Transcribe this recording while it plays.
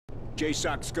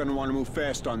JSOC's gonna want to move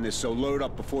fast on this, so load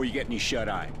up before you get any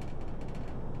shut-eye.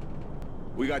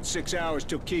 We got 6 hours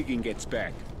till Keegan gets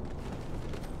back.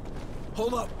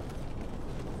 Hold up.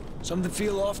 Something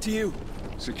feel off to you?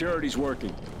 Security's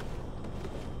working.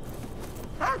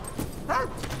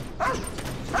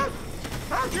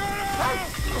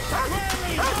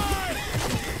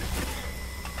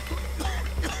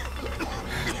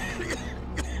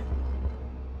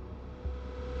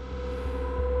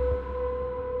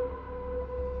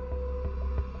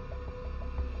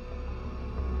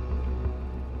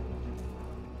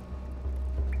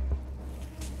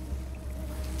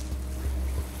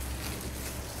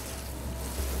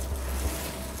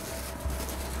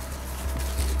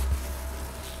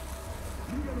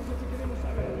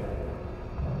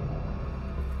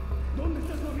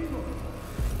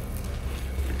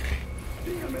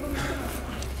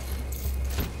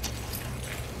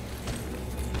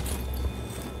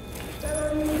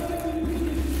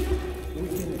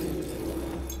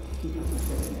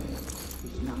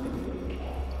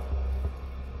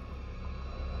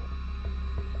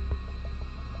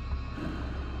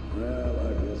 Well,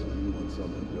 I guess if you want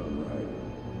something done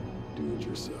right, do it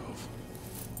yourself.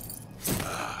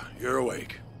 Ah, you're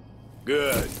awake.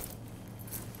 Good.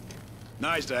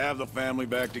 Nice to have the family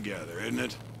back together, isn't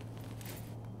it?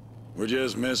 We're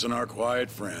just missing our quiet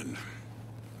friend.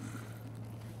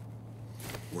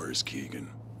 Where's Keegan?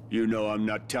 You know I'm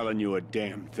not telling you a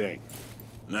damn thing.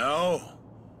 No?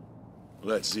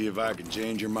 Let's see if I can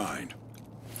change your mind.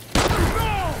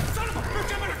 No! Son of a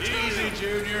bitch, I'm gonna kill you! Easy,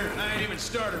 Junior. I ain't even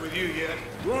started with you yet.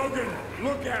 Logan,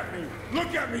 look at me!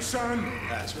 Look at me, son!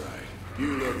 That's right.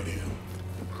 You look at him.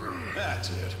 That's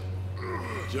it.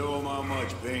 Show him how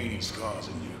much pain he's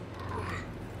causing you.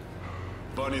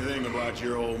 Funny thing about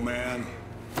your old man,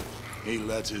 he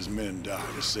lets his men die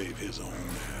to save his own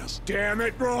ass. Damn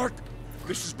it, Rourke!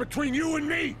 This is between you and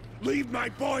me! Leave my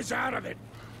boys out of it!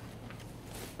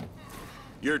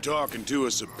 You're talking to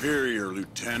a superior,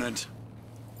 Lieutenant.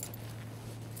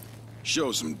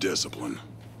 Show some discipline.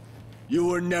 You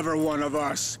were never one of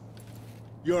us.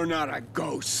 You're not a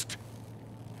ghost.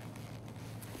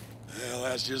 Well,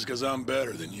 that's just because I'm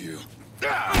better than you.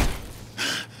 Ah!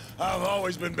 I've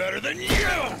always been better than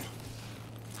you!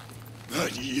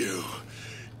 But you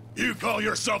call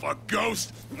yourself a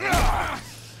ghost? Ah!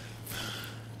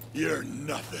 You're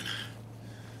nothing.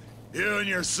 You and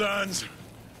your sons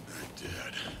are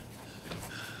dead.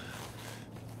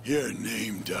 Your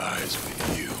name dies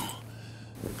with you.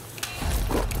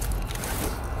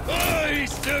 Oh,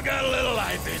 he's still got a little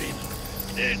life in him.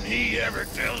 Didn't he ever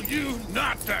tell you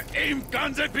not to aim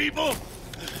guns at people?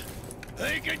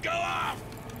 They could go off.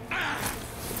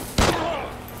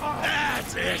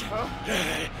 That's it.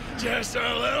 Just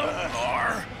a little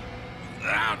more.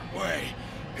 That way.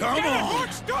 Come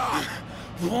on. Stop!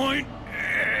 Point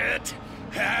it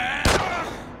at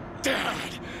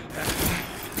Dad.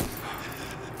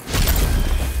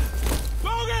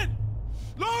 Logan!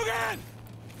 Logan!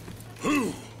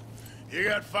 Whew. You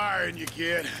got fire in you,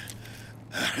 kid.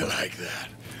 I like that.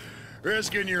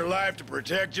 Risking your life to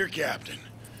protect your captain.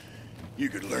 You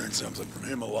could learn something from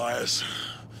him, Elias.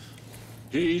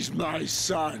 He's my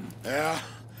son. Yeah?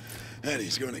 And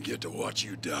he's gonna get to watch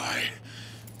you die.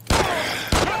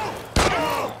 No!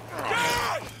 No!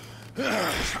 God!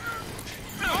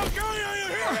 I'll kill you, you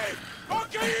hear me? I'll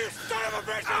kill you, you son of a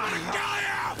bitch! I'm gonna kill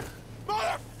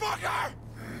you! Motherfucker!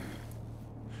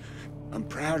 I'm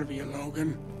proud of you,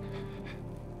 Logan.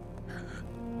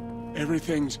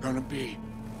 Everything's gonna be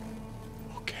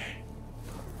okay.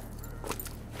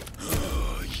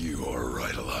 Oh, you are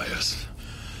right, Elias.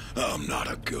 I'm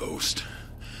not a ghost.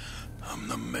 I'm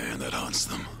the man that hunts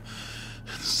them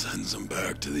and sends them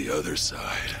back to the other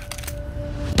side.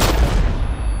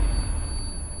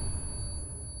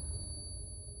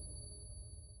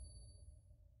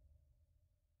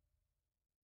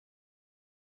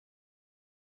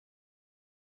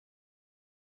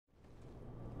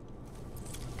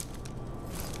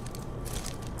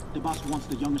 The boss wants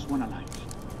the youngest one alive.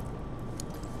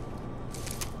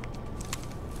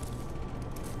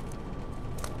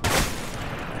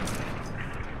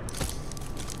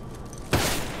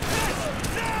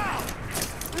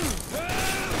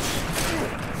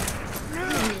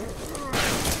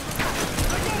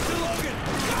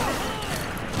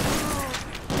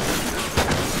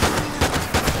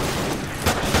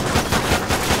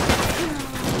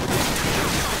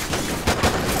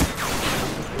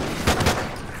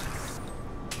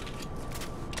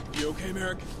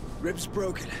 Ribs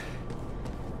broken,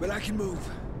 but I can move.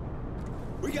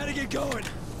 We gotta get going.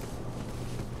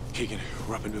 Keegan,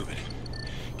 we're up and moving.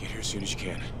 Get here as soon as you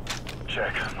can.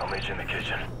 Check. I'll meet you in the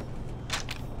kitchen.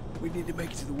 We need to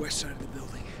make it to the west side of the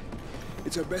building.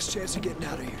 It's our best chance of getting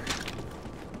out of here.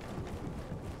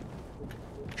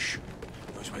 Shh.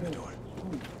 Noise behind the door.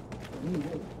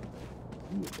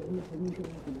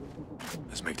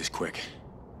 Let's make this quick.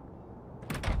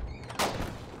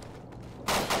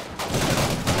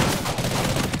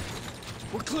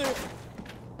 We're clear.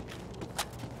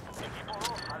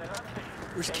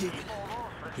 Where's Keegan?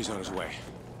 He's on his way.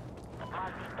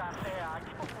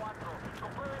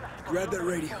 Grab that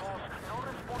radio.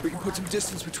 We can put some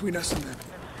distance between us and them.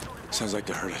 Sounds like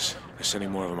they heard us. They're sending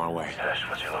more of them our way. Ash,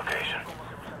 what's your location?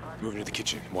 Moving to the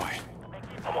kitchen. Why?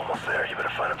 I'm almost there. You better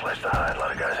find a place to hide. A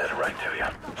lot of guys headed right to you.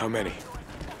 How many?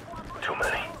 Too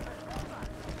many.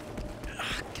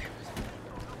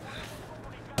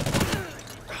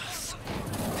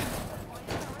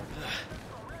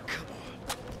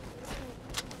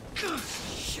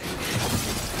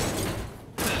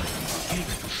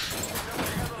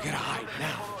 We gotta hide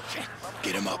now.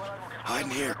 Get him up. Hide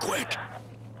in here, quick.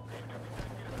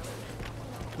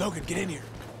 Logan, get in here.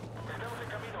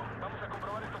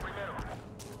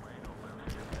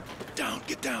 Down,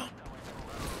 get down.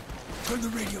 Turn the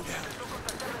radio down.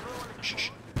 Shh.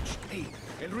 Hey,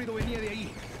 el ruido venía de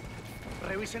ahí.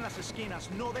 Revisen las esquinas,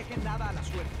 no dejen nada a la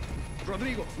suerte.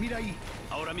 Rodrigo, mira ahí.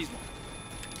 Ahora mismo.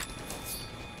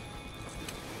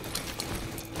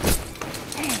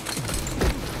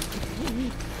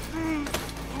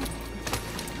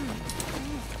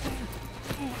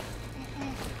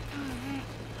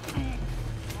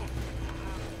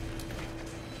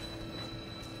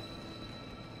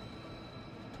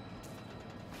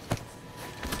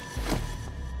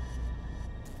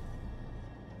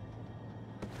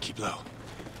 Keep low.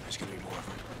 There's gonna be more of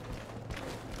them.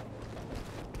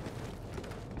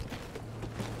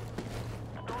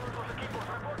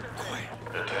 Quiet.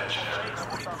 Attention.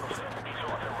 Nobody move.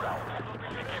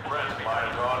 Friends,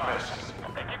 mine gone missing.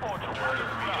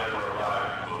 Alternative retailer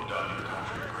arrived. Will have done your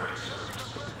country a great service.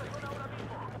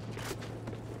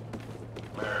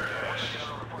 Merrick Ash.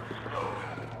 Logan.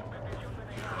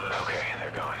 Okay,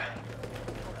 they're gone.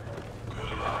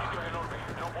 Good luck.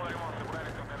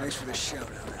 Thanks for the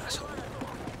shout-out, asshole.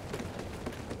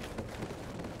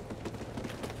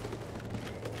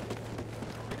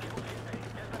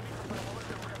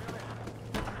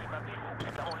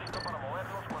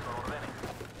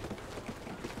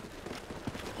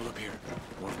 Hold up here.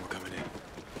 More of them are coming in.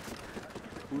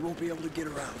 We won't be able to get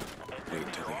around. Wait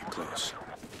until they get close.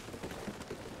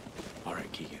 All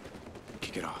right, Keegan.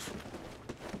 Kick it off.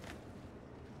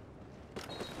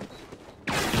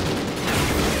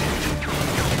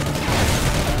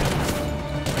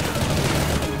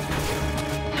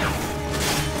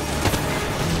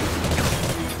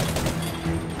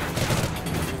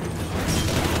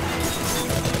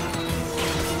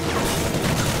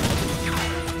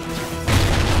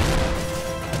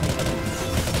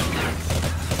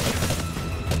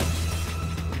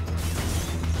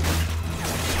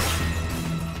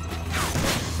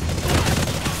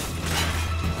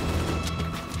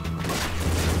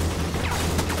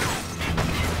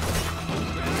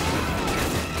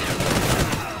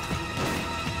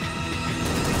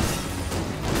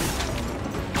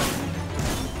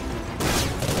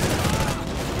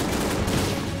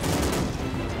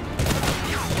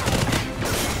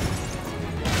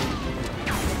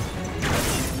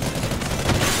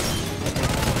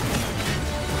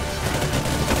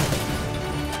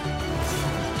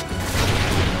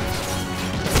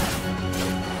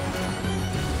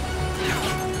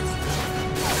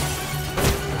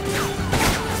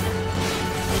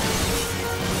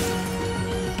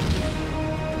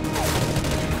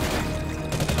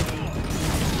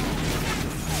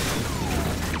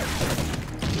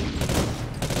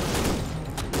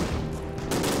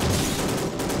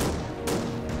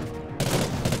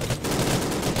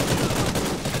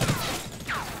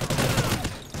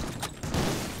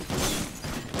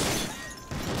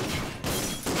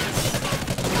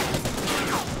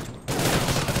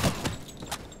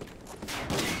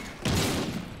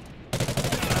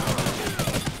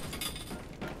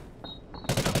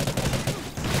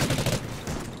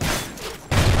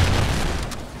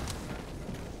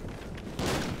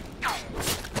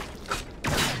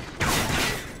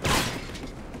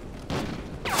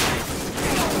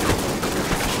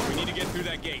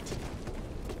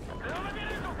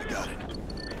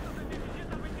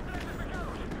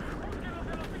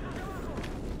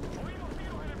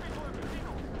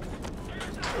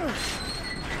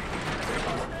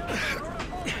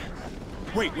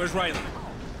 Wait, where's Riley?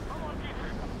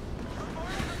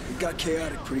 It got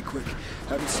chaotic pretty quick.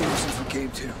 Haven't seen it since we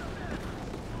came to.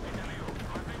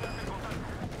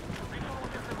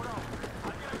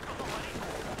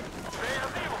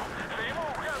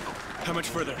 How much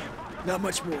further? Not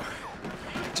much more.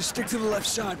 Just stick to the left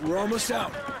side. We're almost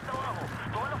out. Back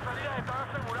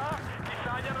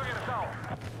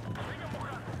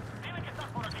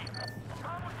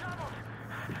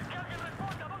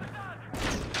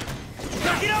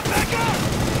it up! Back up!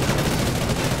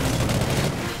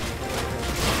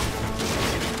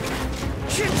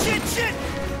 Shit! Shit! Shit!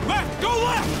 Left! Go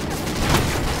left!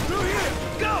 Through here!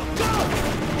 Go! Go!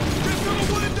 Get through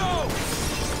the window!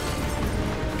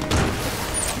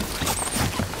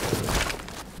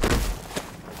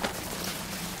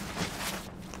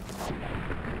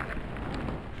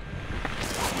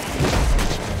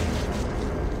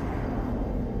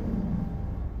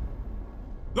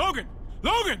 Logan!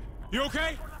 Logan! You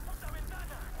okay?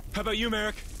 How about you,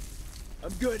 Merrick?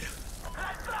 I'm good.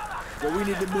 But we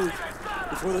need to move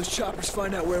before those choppers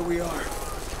find out where we are.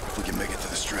 If we can make it to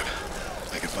the strip,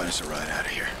 I can find us a ride out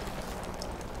of here.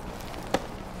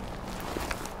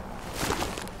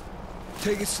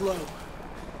 Take it slow.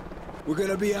 We're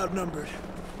gonna be outnumbered.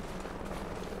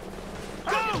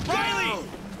 Go, Riley!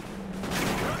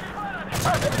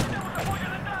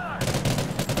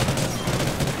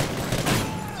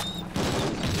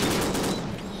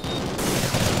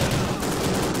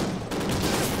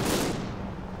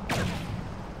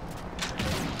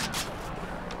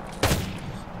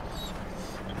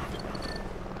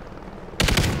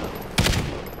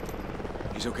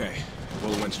 He's okay.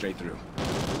 Bullet went straight through.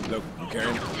 Look, you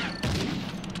carrying him?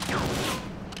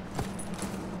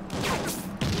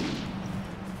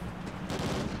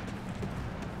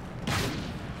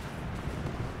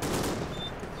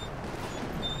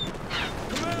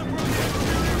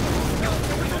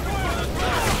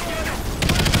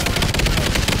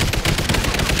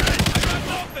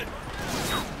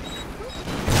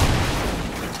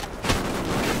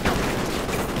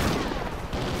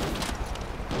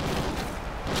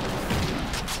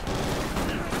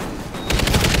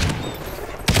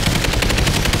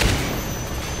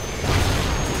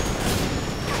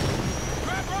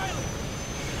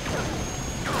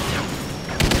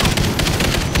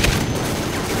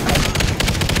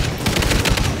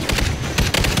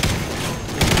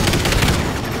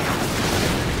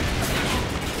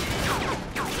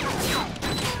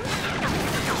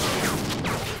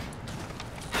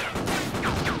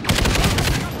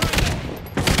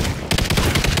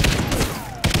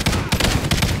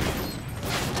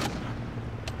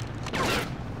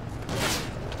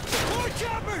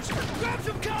 Grab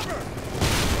some cover!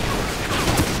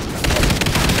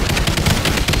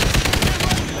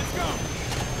 Let's go!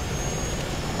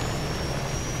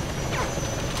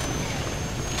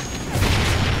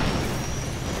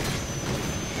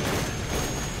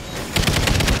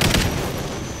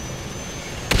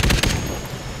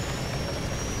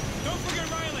 Don't forget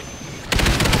Riley!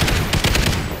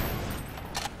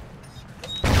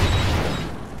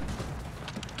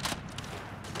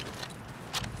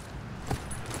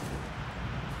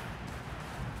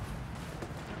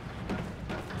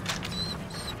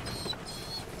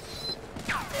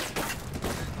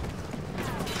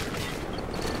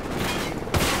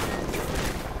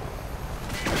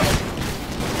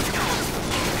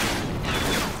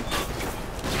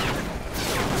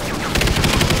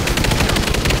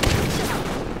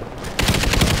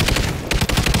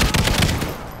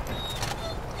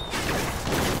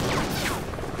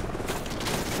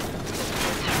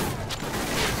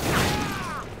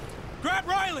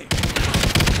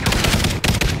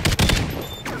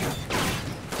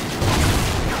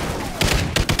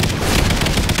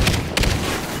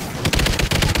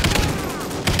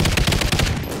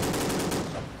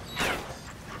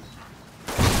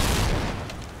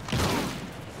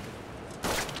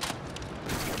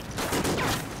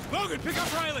 Logan, pick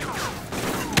up Riley!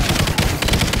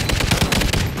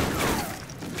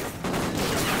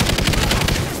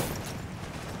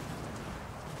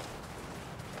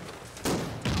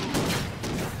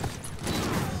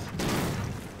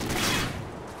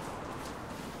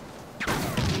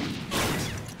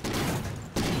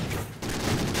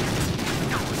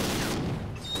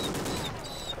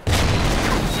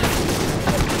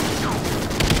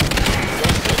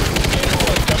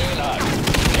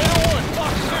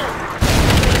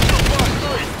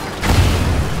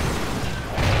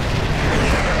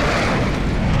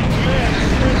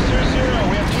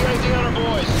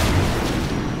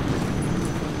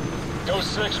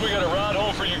 We got a ride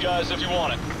home for you guys if you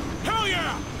want it. Hell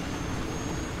yeah!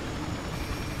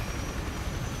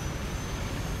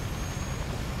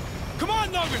 Come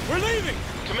on, Logan, we're leaving!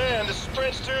 Command, this is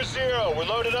Prince 2-0. We're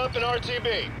loaded up in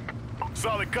RTB.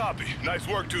 Solid copy. Nice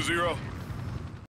work, 2-0.